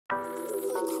Yeah.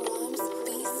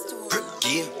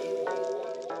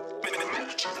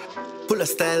 Full of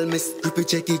style, miss. Grippy,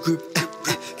 checky, grip.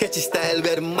 Catchy style,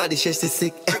 where the muddy chest is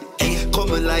sick.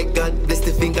 Coming like God, bless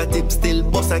the fingertip still.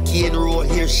 Boss a key and roll,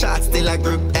 here shot still a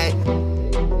grip.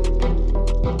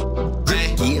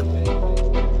 Grip game.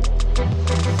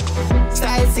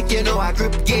 Style sick, you know I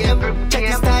grip game. Check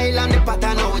the style and the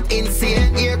pattern, how it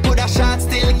insane. Here could a shot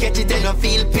still, catch it and no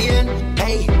feel pain.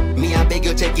 Hey, me I beg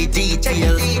you check it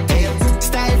details.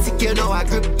 Style sick, you know I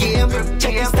grip game.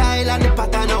 Check the style and the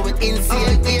pattern, how it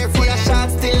insane. Here could a shot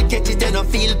still, catch it and no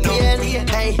feel pain.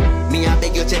 Hey, me I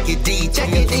beg you check it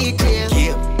details.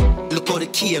 Look how the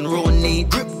key and roll need.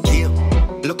 Grip game.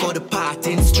 Look how the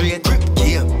parting straight. Grip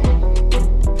game.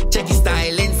 Check your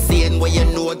style insane, where you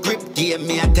know a grip game.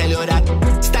 Me I tell you that.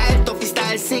 Style tough,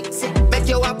 style sick. Make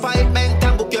your appointment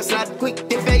and book your slot quick.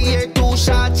 If a year too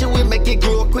short, you will make it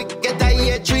grow quick. Get a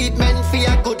year treatment for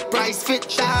a good price fit.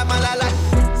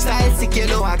 Style sick, you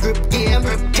know a grip game.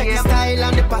 Check your style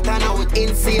and the pattern, how it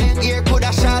insane. Here could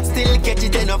a shot still catch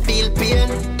it and no feel pain.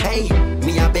 Hey,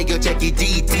 me I beg you check it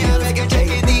details.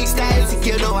 Style sick,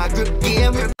 you know a grip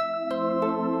game.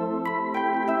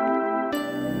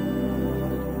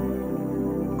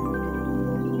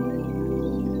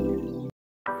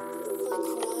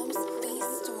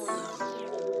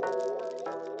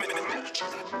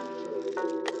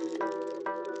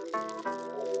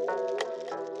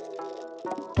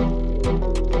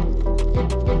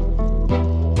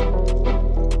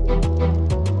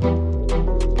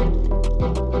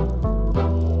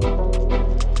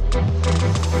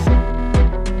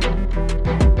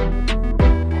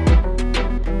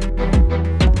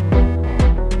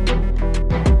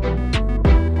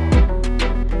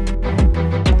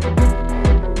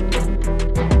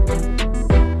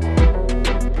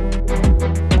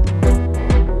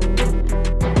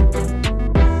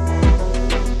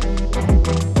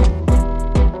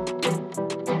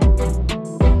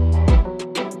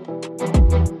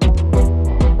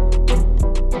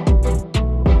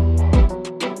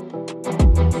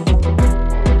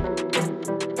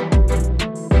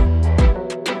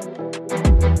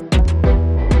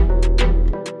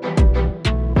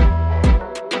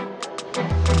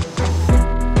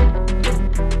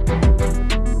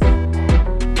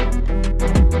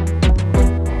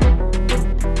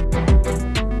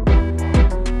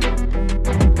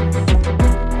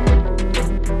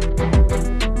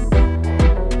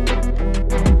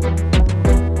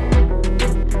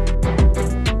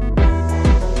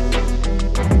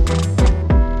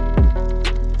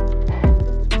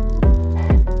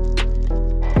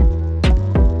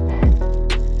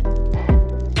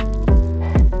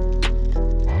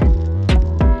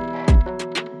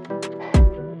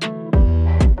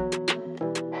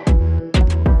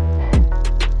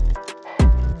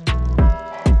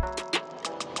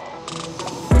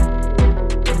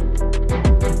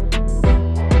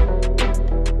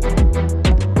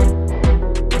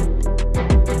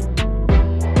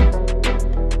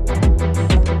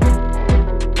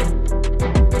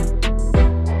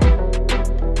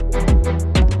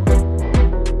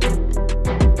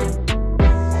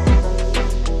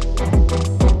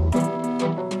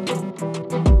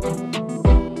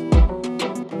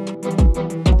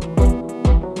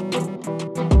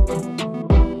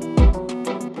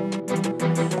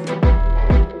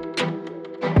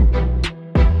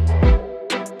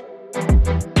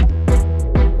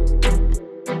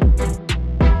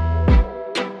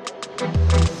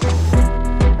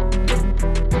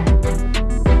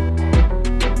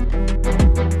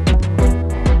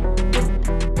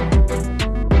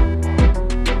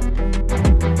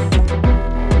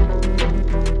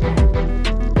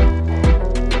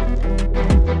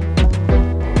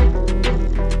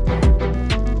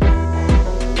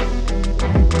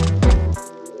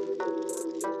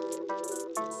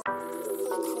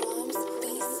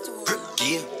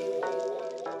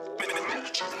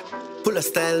 Full of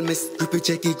style, miss. Grippy,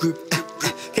 checky, grip.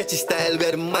 Catchy style,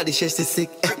 where the muddy chest is sick.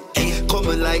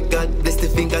 Coming like God, bless the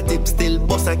fingertip still.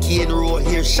 Boss a key and roll,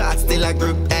 here shot still a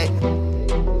grip.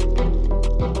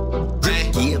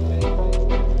 Grip game.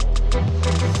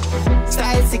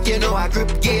 Style sick, you know a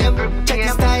grip game. Check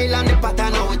the style and the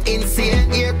pattern, how it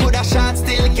insane. Here could a shot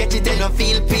still catch it and no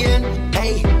feel pain.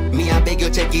 Hey, me I beg you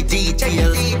check it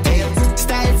details.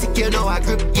 Style sick, you know a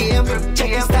grip game.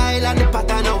 Check the style and the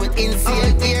pattern, how it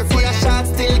insane. Here could a shot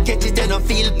still catch it and no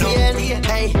feel pain.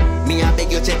 Hey, me I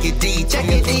beg you check it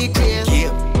details.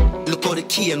 Look how the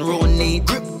key and roll need.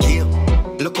 Grip game.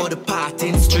 Look how the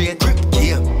parting straight. Grip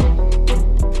game.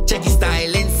 Check your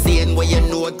style insane, where you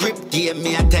know a grip game.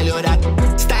 Me I tell you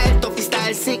that. Style tough,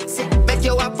 style sick. Make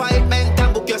your appointment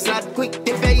and book your slot quick.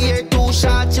 If you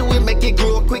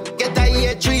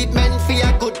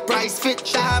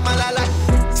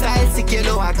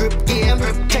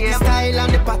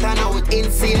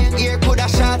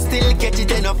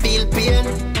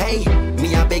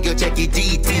check your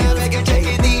details.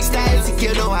 Hey, style sick,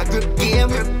 you know I grip game.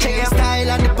 Check your style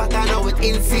and the pattern, how it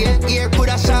insane. Here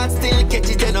coulda shot, still catch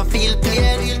it and no feel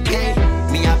pain. Hey,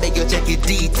 me I beg you check your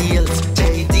details.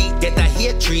 Check your details. Get a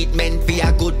hair treatment for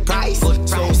a good price.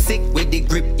 So sick with the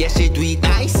grip, yeah she do it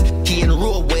nice. Key and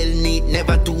roll well neat,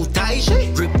 never too tight.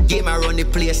 Grip game around the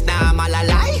place, now I'm all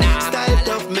alive. Style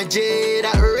tough, me jade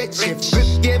that rich.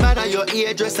 Grip game out of your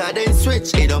hairdresser, then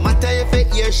switch. It don't matter if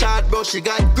it ear short, bro, she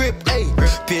got grip. Hey,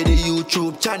 pay the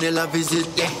YouTube channel a visit,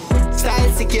 yeah.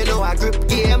 Style sick, you know I grip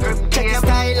game. Check your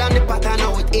style and the pattern,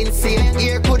 how it insane.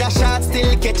 Here coulda shot,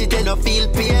 still catch it and no feel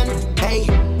pain. Hey,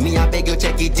 me I beg you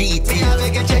check your details.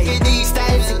 Hey,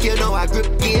 style sick, you know I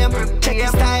grip game. Check your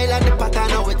style and the pattern,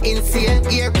 how it insane.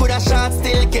 Here coulda shot,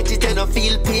 still catch it and no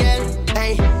feel pain.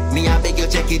 Hey, me I beg you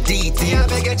check your details. Me I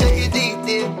beg you check your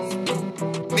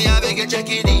details. Me I beg you check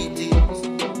your details.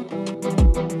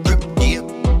 Grip game.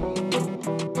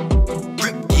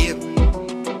 Grip game.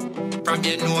 From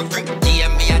you know grip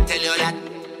game, me I tell you that.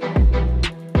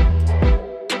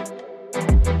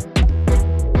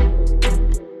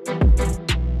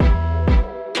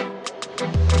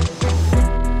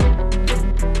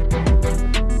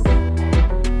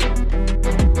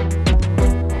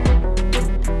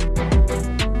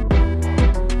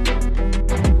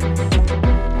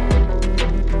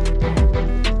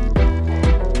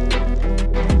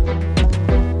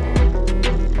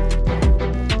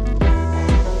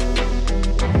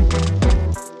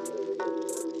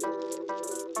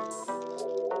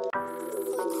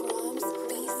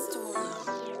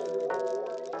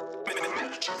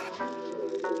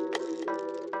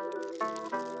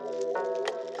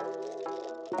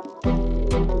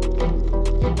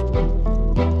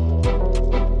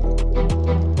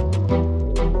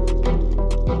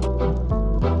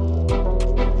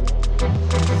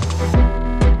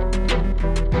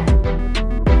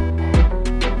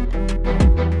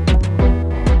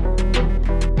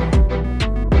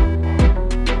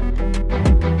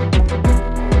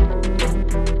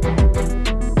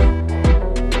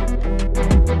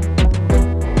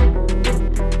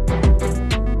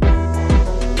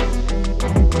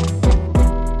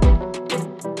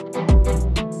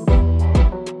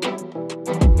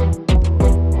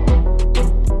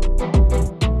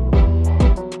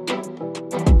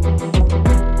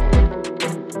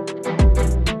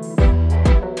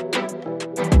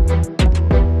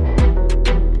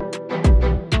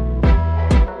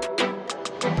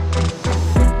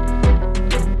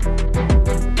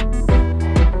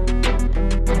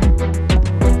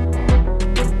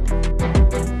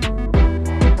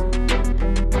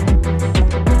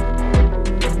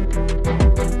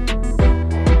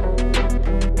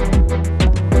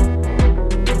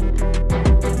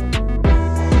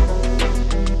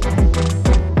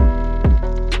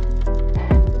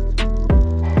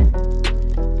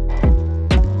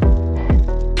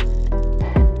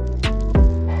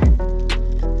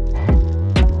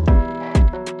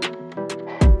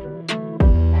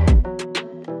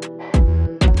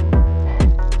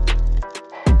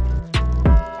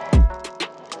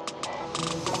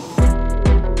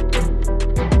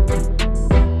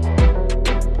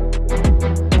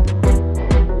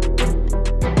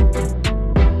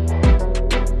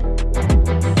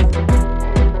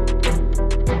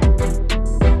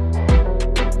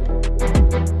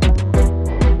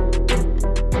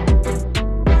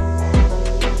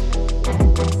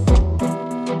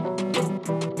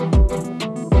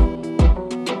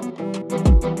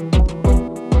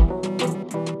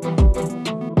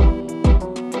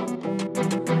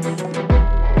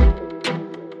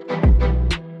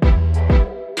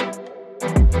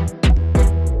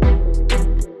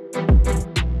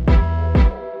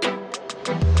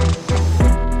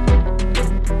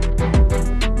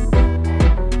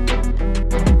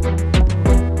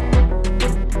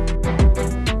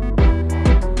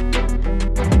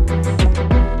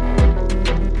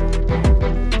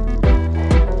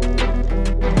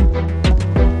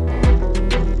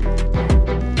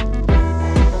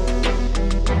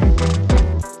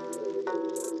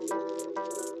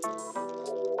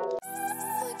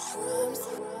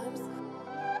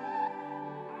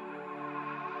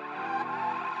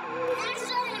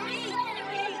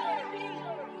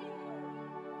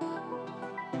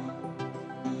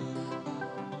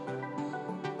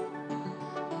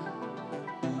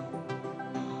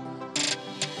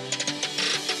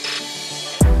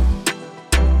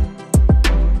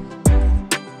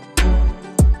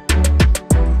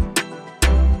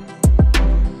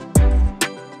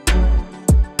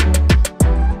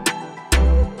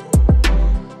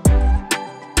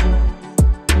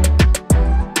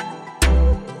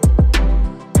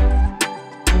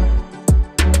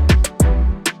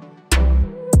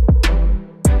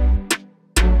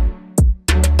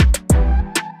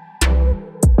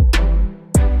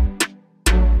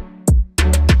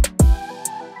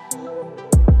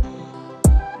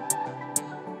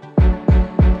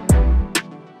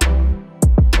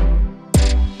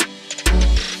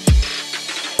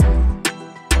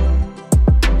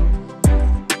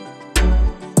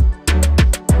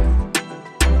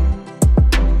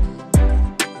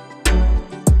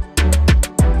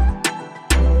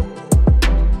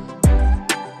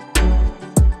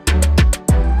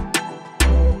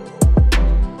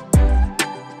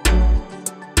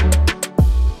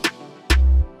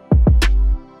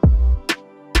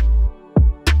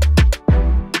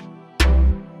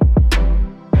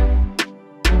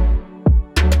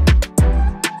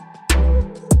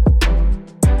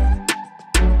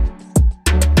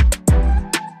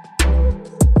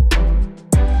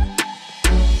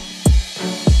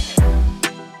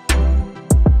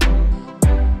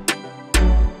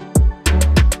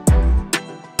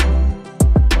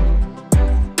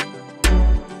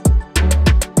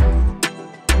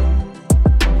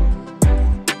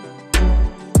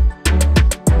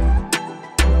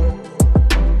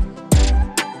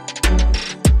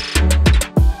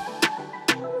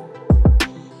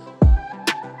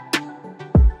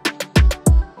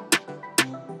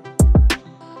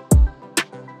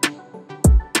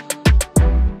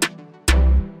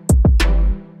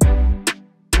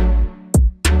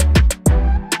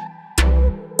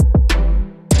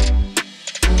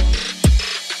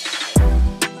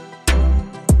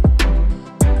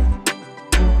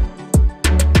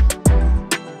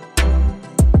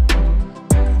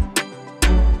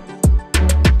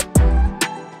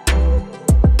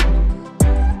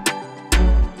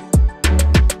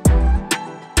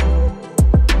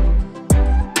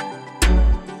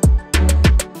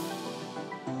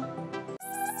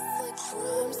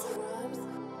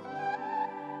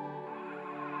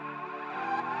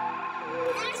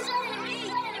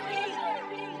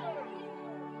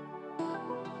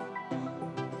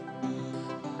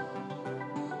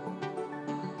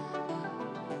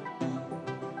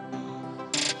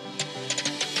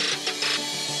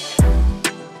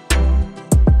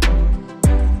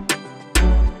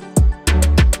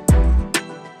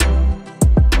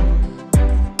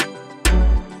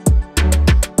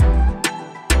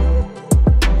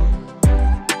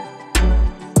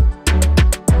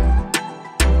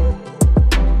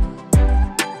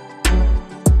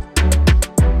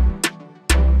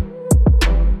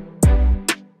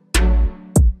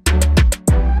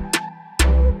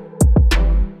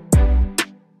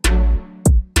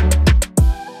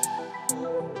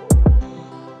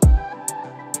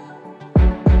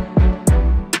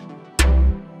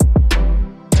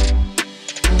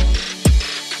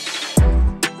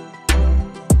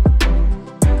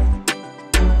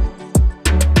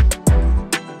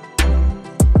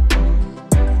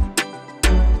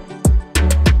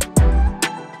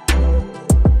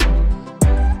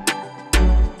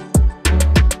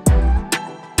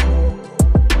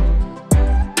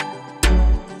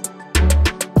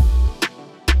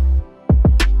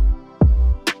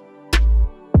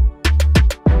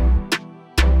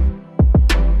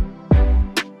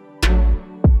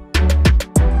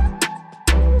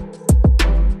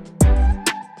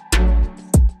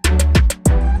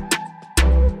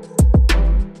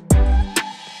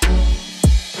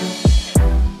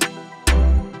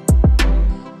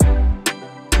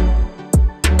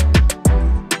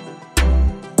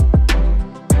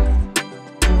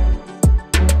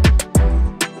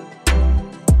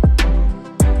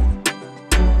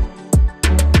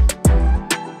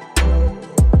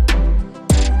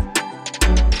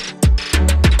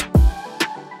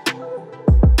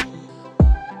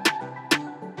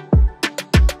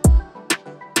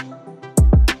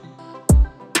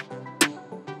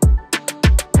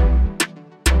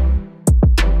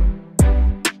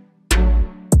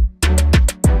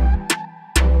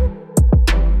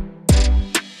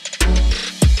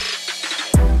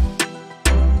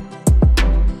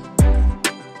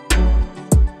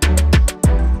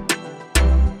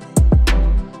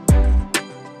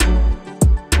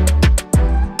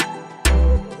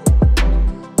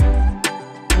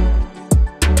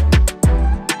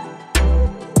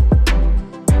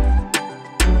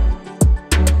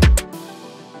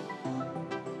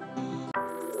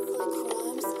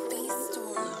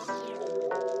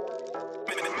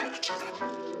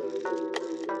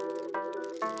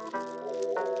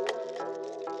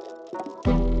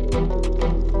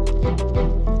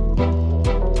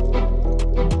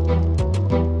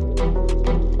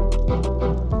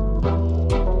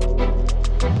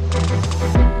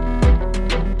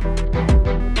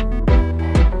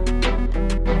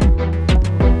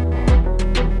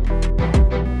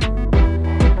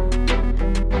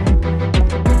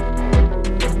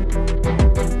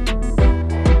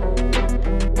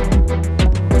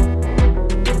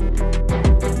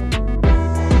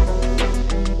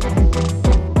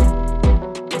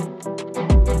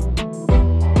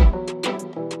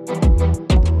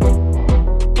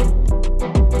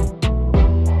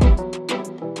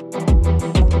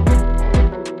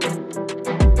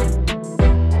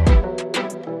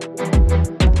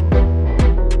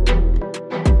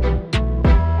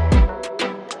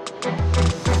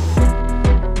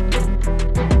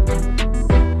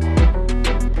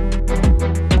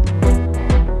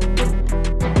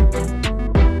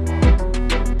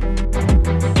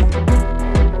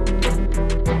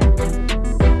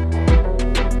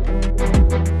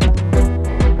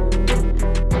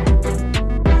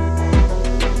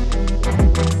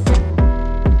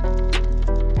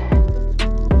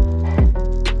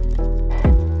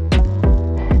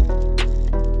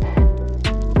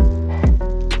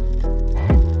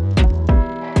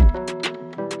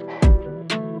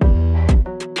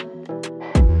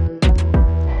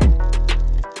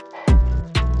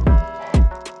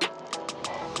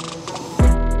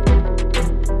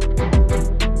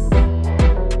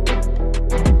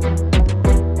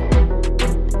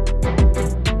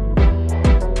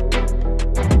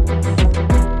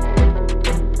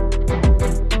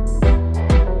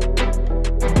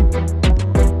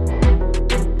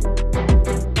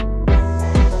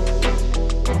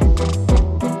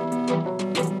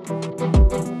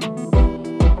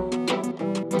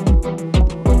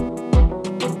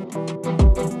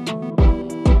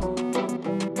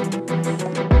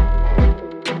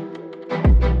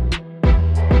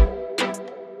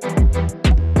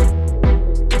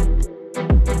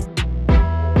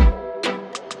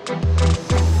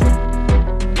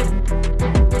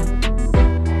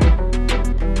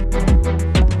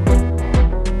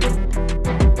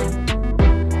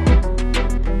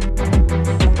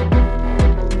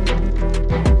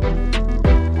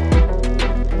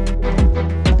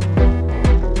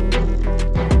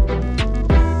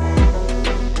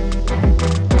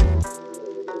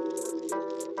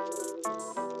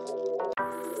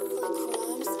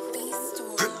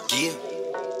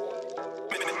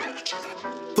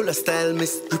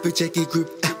 miss, grippy checky grip.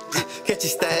 Catchy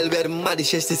style where the muddy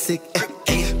chest is sick.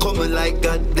 Coming like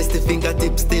God, bless the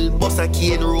fingertip still. Boss a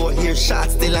key and roll here, shot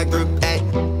still a grip.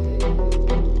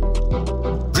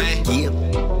 Grip game.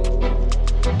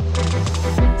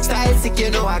 Style sick,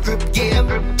 you know I grip game.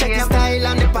 Check the style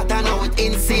and the pattern, how it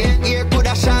insane. Here could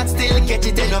a shot still catch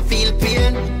it and no feel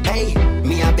pain. Hey,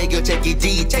 me I beg you check it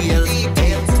details.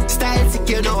 Style sick,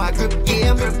 you know I grip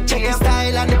game. Check the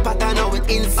style and the pattern, how it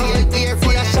insane. Here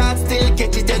could a shot still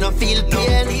catch it and no feel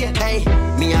pain. Hey,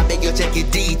 me I beg you check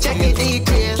it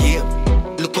details.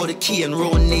 Look how the key and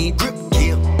roll need. Grip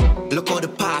game. Look how the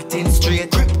parting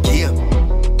straight. Grip game.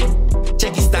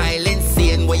 Check your style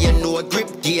insane, where you know a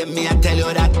grip game. Me I tell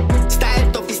you that.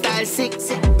 Style tough, style sick.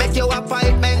 Make your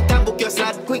appointment and book your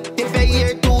slot quick. If your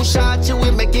ear too short, you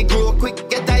will make it grow quick.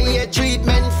 Get a ear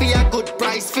treatment for a good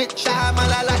price fit.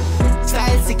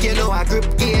 Style sick, you know a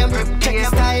grip game. Check your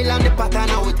style and the pattern,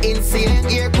 how it insane.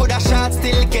 Ear could a shot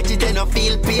still catch it and no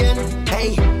feel pain.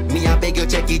 Hey, me I beg you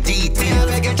check it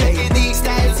details.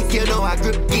 Style sick, you know a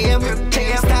grip game. Check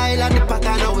your style and the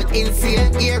pattern, how it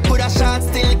insane. Ear could a shot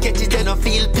still catch it and no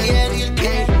feel pain.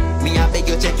 Hey, me I beg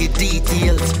you check it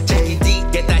details. Check it deep.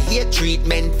 Get a hair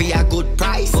treatment for a good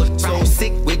price. So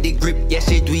sick with the grip, yeah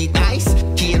she do it nice.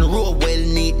 Key and roll well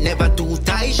neat, never too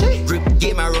tight. Grip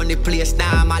game around the place,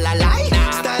 now I'm all alive.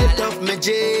 Style tough, me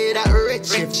jade a rich.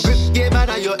 Grip game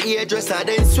and your hairdresser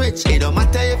then switch. It don't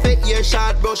matter if it ear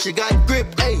short, bro, she got grip.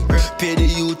 Hey, pay the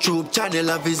YouTube channel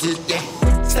a visit, yeah.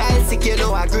 Style sick, you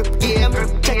know a grip game.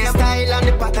 Check the style and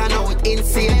the pattern, how it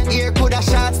insane. Ear could a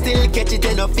shot still catch it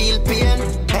and no feel pain.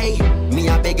 Hey, me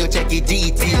I beg you check it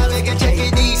details.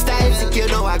 Style sick, you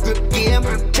know a grip game.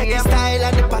 Check the style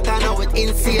and the pattern, how it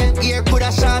insane. Ear could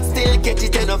a shot still catch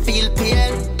it and no feel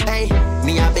pain. Hey,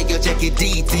 me I beg you check it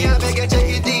details. Me I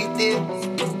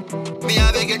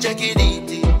beg you check it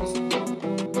details.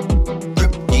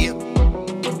 Grip game.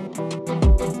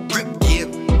 Grip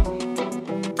game.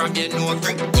 From you know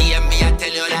grip game, me I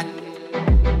tell you that.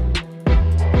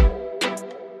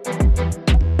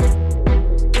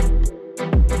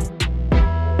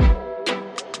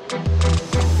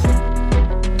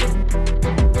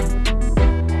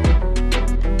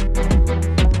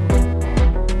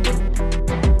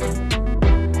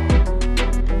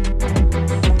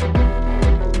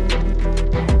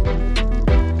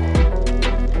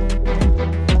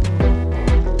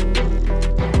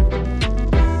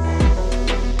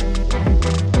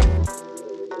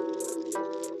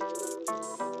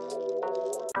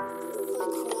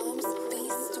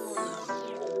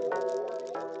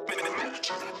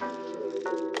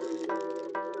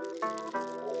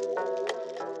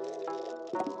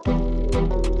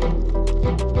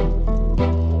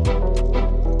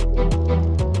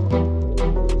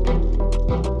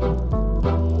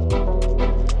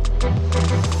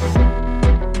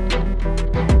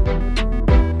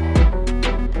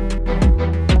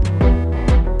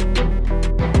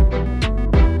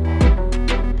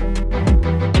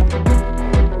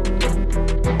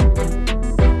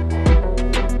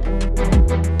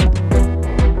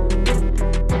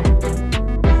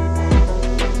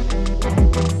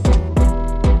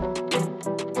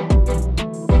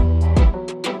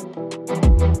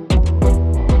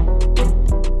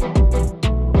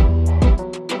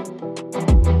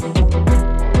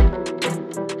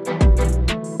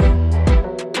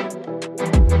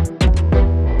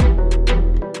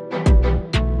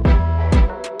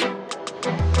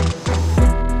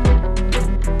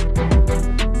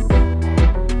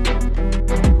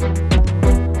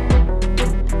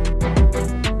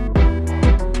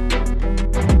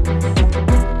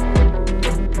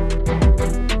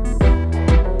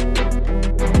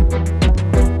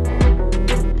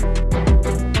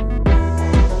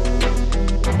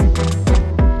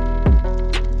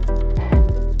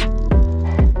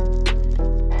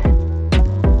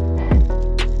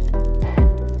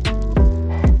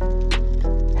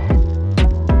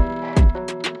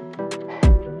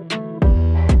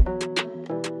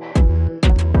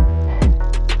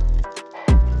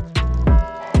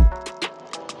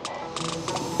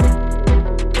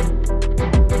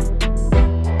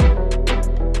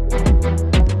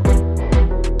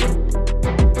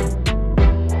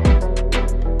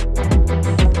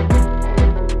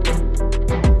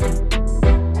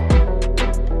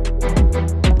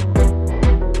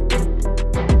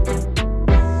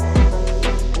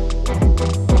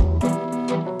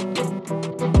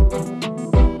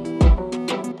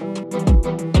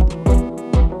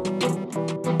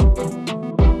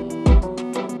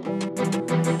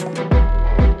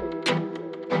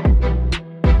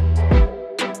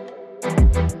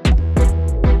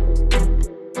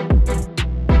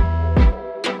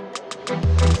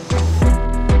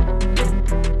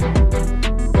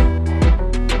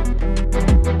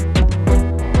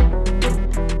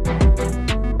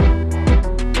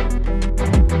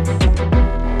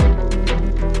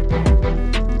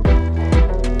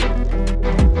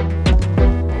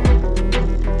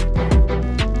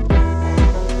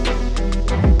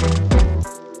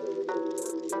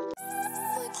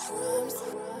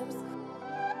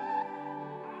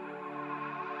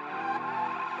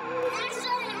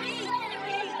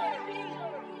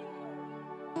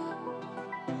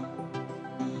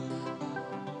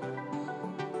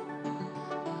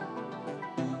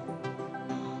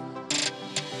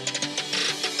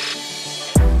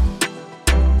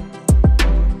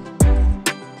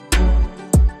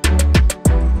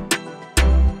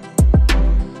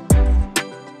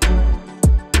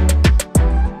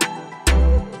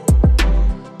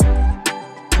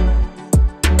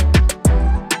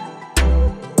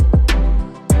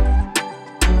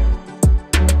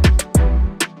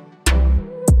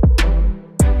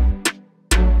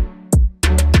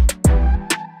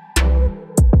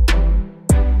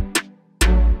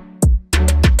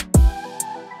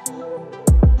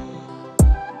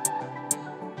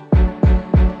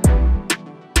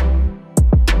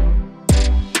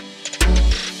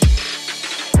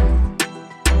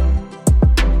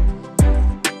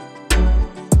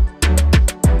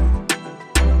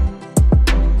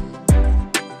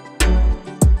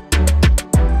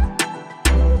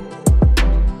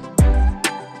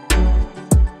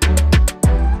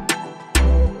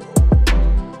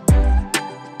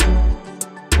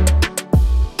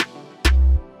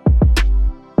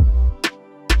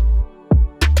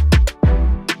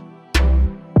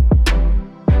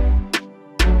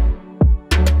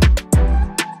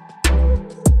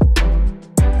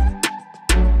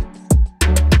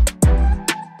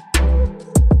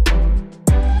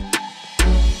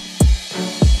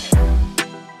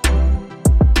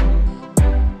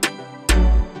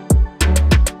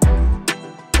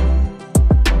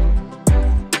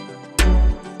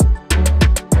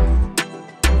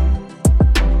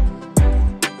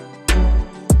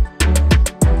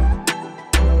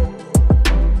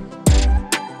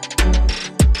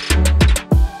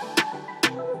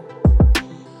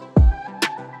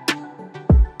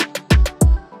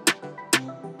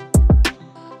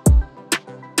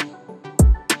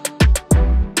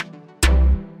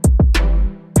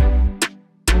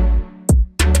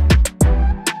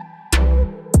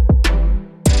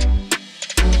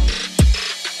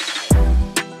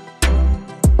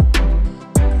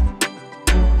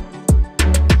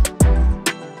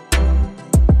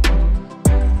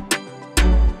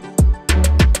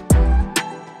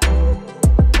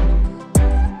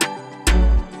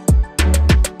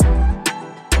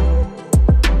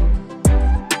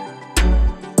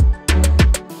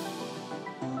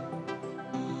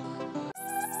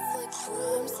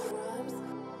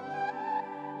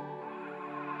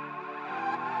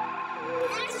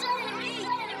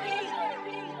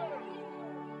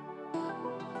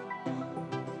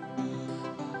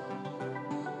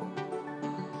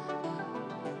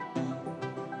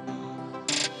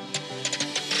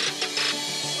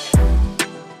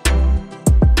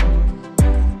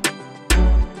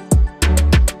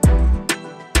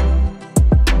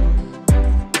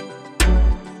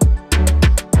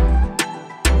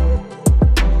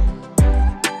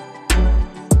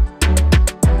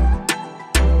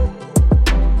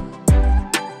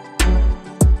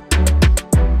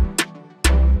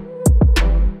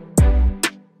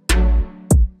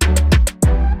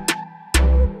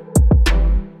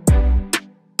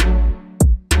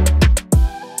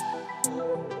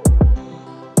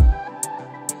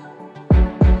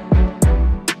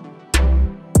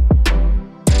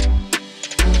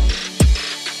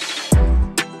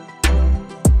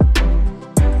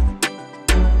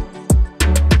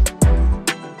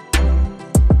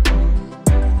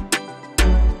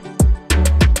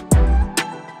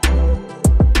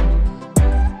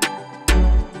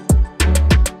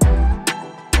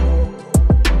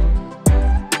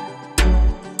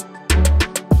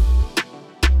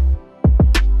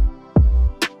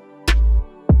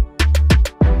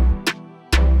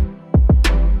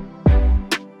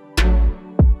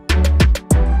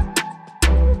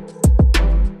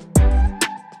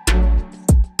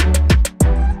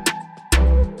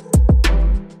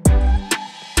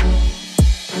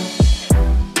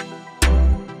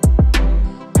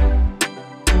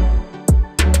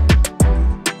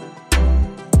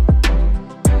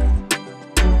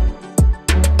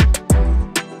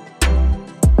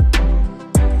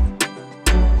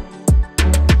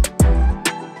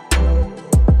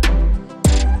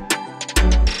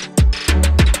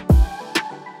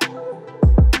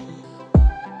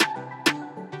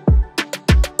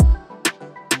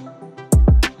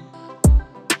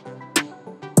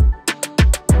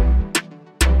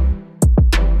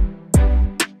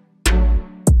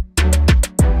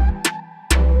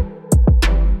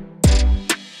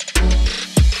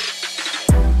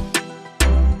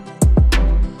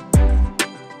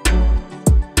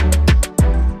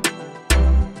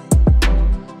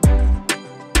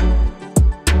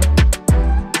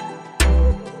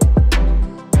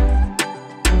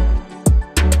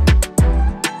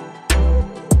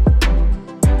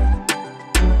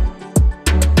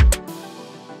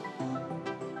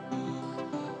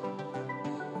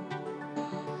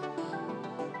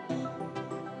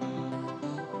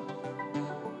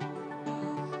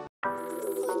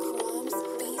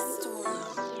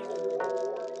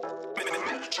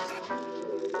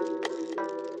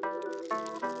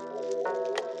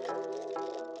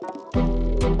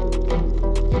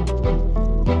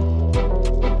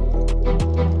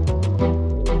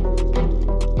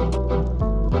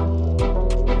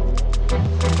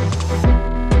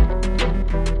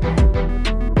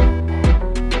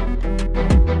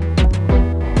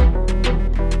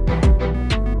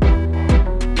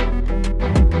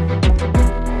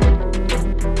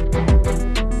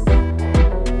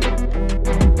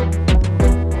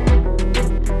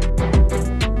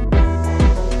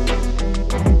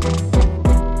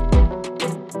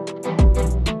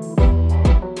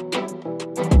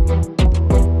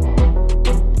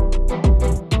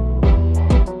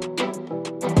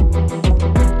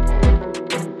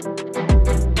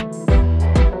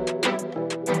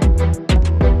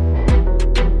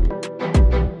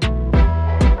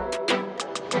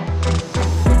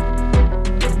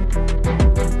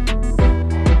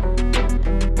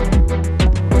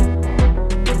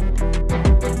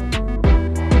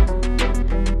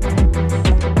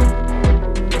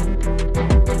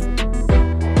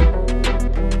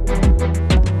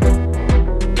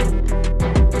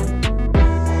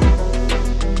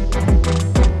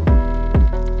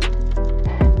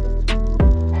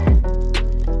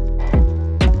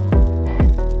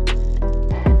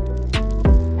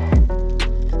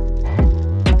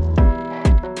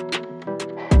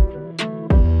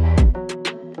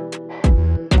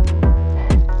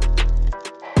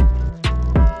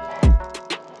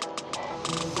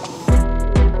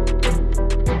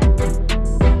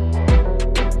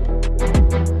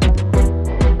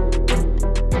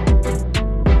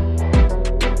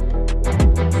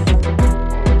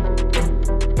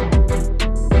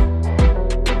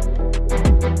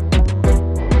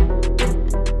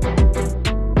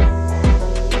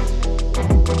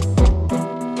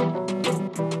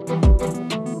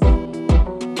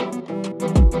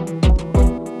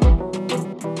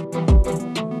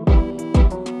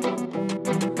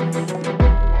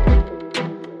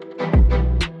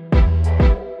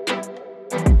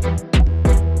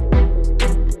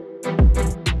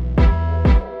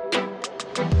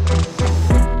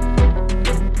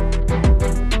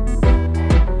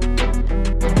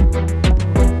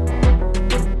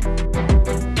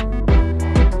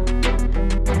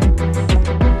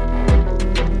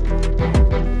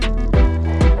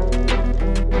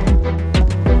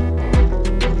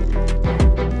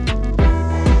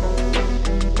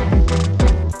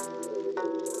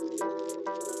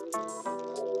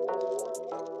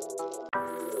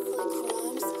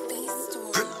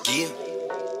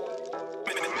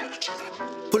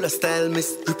 Full of style,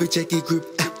 miss. Grippy, checky,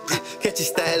 grip. Catchy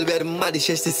style where the muddy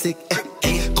chest is sick.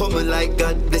 Coming like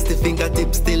God, bless the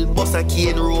fingertips still. Boss a key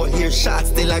and roll here, shot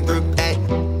still a grip.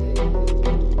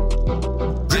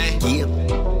 Grip game.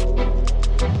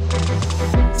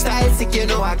 Style sick, you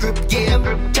know I grip game.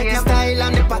 Check the style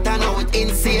and the pattern, how it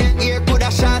insane. Here put a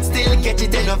shot still, catch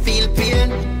it and no feel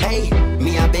pain. Hey,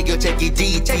 me I beg you check it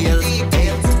details.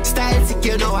 Style sick,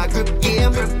 you know I grip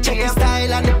game. Check the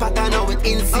style and the pattern, how it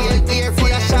insane. Here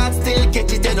put a shot still,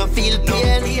 catch it and no feel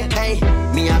pain. Hey,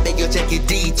 me I beg you check it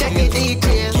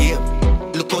details.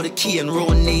 Look how the key and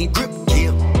roll need. Grip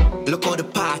game. Look how the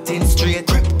parting straight.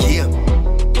 Grip game.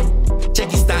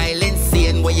 Check your style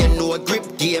insane, where you know a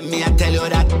grip game. Me I tell you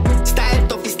that. Style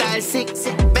tough, style sick.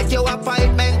 Make your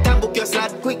appointment and book your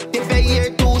slot quick. If your hair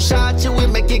too short, you will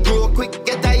make it grow quick.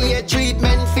 Get a hair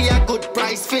treatment for a good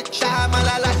price fit.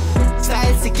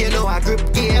 Style sick, you know a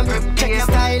grip game. Check your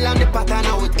style and the pattern,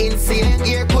 how it insane.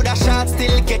 Here put a shot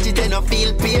still, catch it and no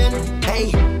feel pain.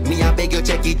 Hey, me I beg you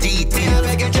check it detail.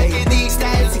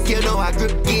 Style sick, you know a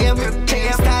grip game. Check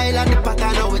your style and the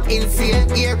pattern, how it insane.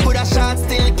 Here put a shot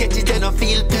still, catch it and no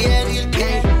feel pain.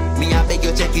 Hey, me I beg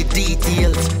you check it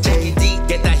details.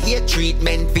 Get a hair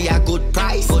treatment for a good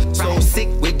price. So sick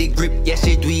with the grip, yeah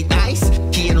she do it nice.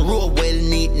 Key and roll well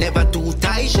neat, never too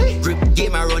tight. Grip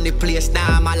game around the place, now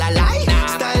I'm all alive.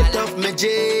 Style tough, me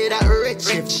jade that rich.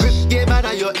 Grip game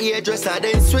and your hairdresser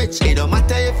then switch. It don't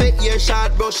matter if it ear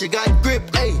short, bro, she got grip.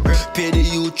 Hey, pay the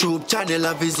YouTube channel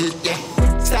a visit, yeah.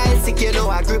 Style sick, you know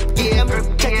a grip game.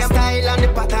 Check the style and the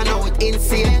pattern, how it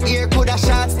insane. Here put a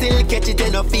shot still, catch it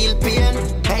and no feel pain.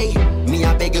 Hey, me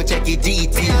I beg you check it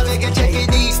detail.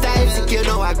 Style sick, you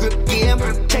know a grip game.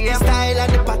 Check the style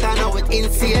and the pattern, how it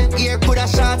insane. Here put a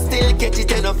shot still, catch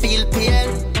it and no feel pain.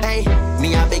 Hey,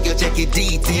 me I beg you check it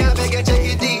detail. Me I beg you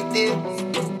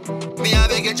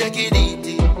check it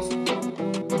details.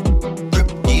 Grip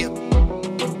game.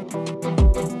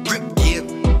 Grip game.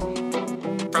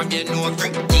 From you know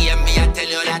grip game, me I tell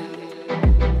you that.